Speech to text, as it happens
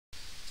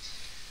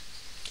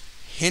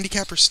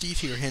Handicapper Steve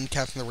here,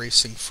 handicapping the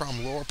racing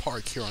from Laurel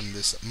Park here on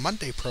this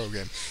Monday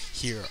program.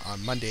 Here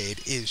on Monday,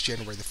 it is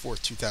January the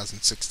 4th,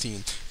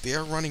 2016. They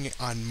are running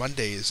on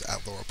Mondays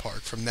at Laurel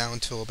Park from now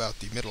until about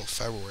the middle of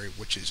February,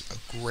 which is a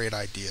great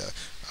idea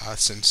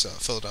since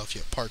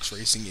Philadelphia Parks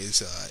Racing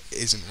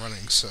isn't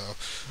running. So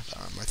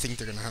I think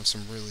they're going to have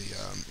some really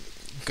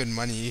good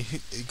money.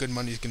 Good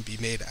money is going to be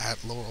made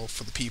at Laurel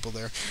for the people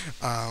there.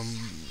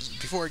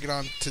 Before I get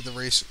on to the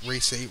race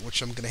 8,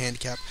 which I'm going to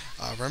handicap,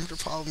 remember to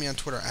follow me on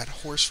Twitter at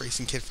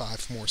HorseRacingKid5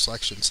 for more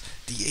selections.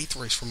 The 8th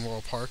race from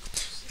Laurel Park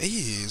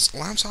is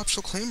Lamb's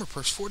Optional Claimer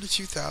purse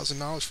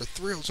 $42,000 for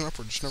 3 olds and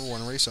upwards. Number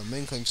 1 race, a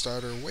main claim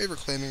starter, waiver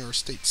claiming, or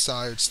state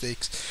sired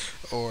stakes,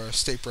 or a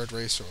state bred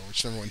race, or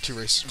whichever one. 2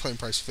 races, claim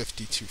price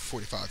 $50,000 to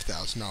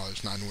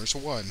 $45,000. 9 winners,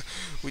 1.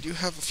 We do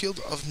have a field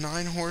of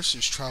 9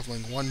 horses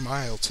traveling 1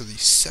 mile to the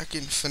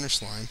second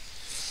finish line.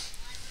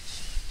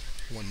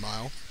 1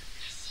 mile.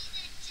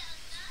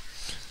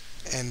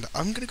 And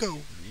I'm going to go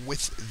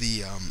with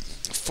the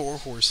 4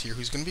 horse here,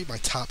 who's going to be my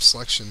top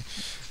selection.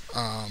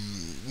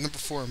 Number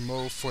 4,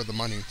 Mo for the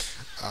money.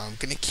 I'm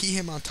going to key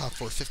him on top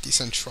for a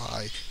 50-cent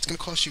try. It's going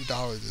to cost you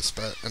 $1 this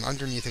bet, and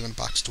underneath I'm going to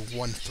box to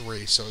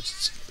 1-3. So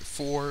it's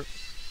 4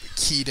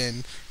 keyed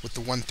in with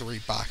the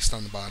 1-3 boxed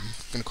on the bottom.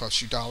 Going to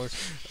cost you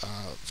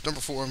 $1.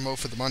 Number 4, Mo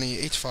for the money.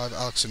 H5,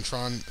 Alex and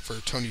Tron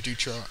for Tony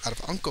Dutra out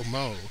of Uncle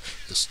Mo.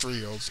 This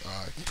 3-year-old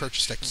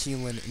purchased at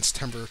Keeneland in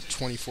September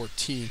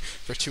 2014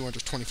 for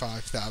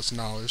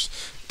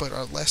 $225,000. But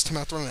last time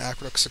out, running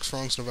Aqueduct 6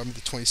 furlongs, November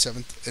the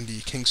 27th, in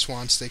the King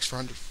Swan Stakes for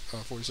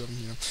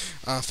 147.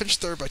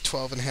 Finished third by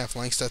 12.5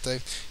 lengths that day.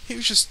 He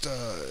was just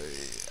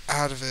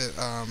out of it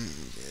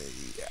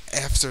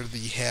after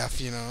the half.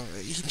 He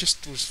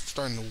just was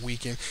starting to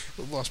weaken.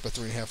 Lost by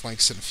 3.5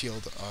 lengths in a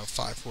field of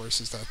 5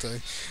 horses that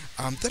day.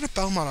 Then at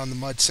Belmont on the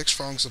mud, 6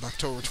 furlongs on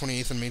October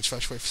 28th in Main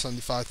Stretchway for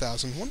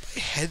 $75,000. Won by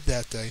head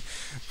that day.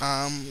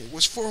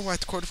 Was 4 wide.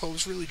 The quarter pole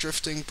was really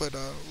drifting, but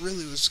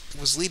really was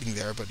leading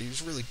there. But he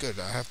was really good.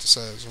 I have to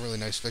say, it was a really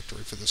nice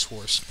victory for this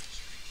horse.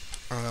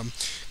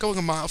 Going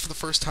a mile for the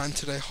first time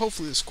today.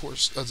 Hopefully this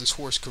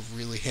horse could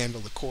really handle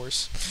the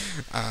course.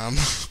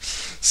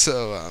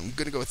 So I'm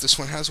gonna go with this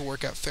one. Has a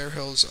workout, Fair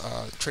Hills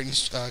training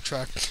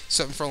track,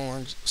 7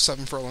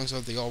 furlongs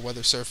of the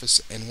all-weather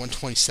surface, and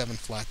 127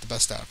 flat, the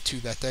best out of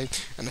 2 that day,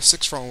 and a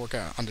 6 furlong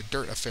workout on the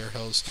dirt at Fair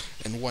Hills,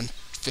 and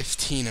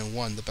 115 and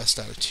 1, the best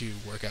out of 2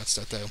 workouts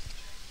that day.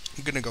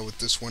 I'm going to go with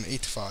this one,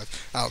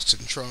 8-5, Alex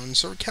and Tron.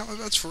 So recount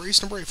that's for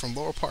race number 8 from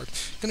Laurel Park.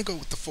 Going to go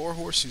with the 4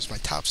 horse, who's my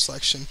top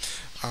selection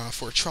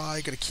for a try.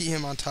 Going to key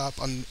him on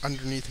top.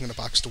 Underneath, I'm going to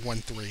box to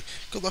 1-3.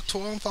 Good luck to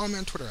all, and follow me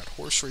on Twitter at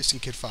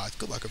HorseRacingKid5.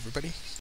 Good luck, everybody.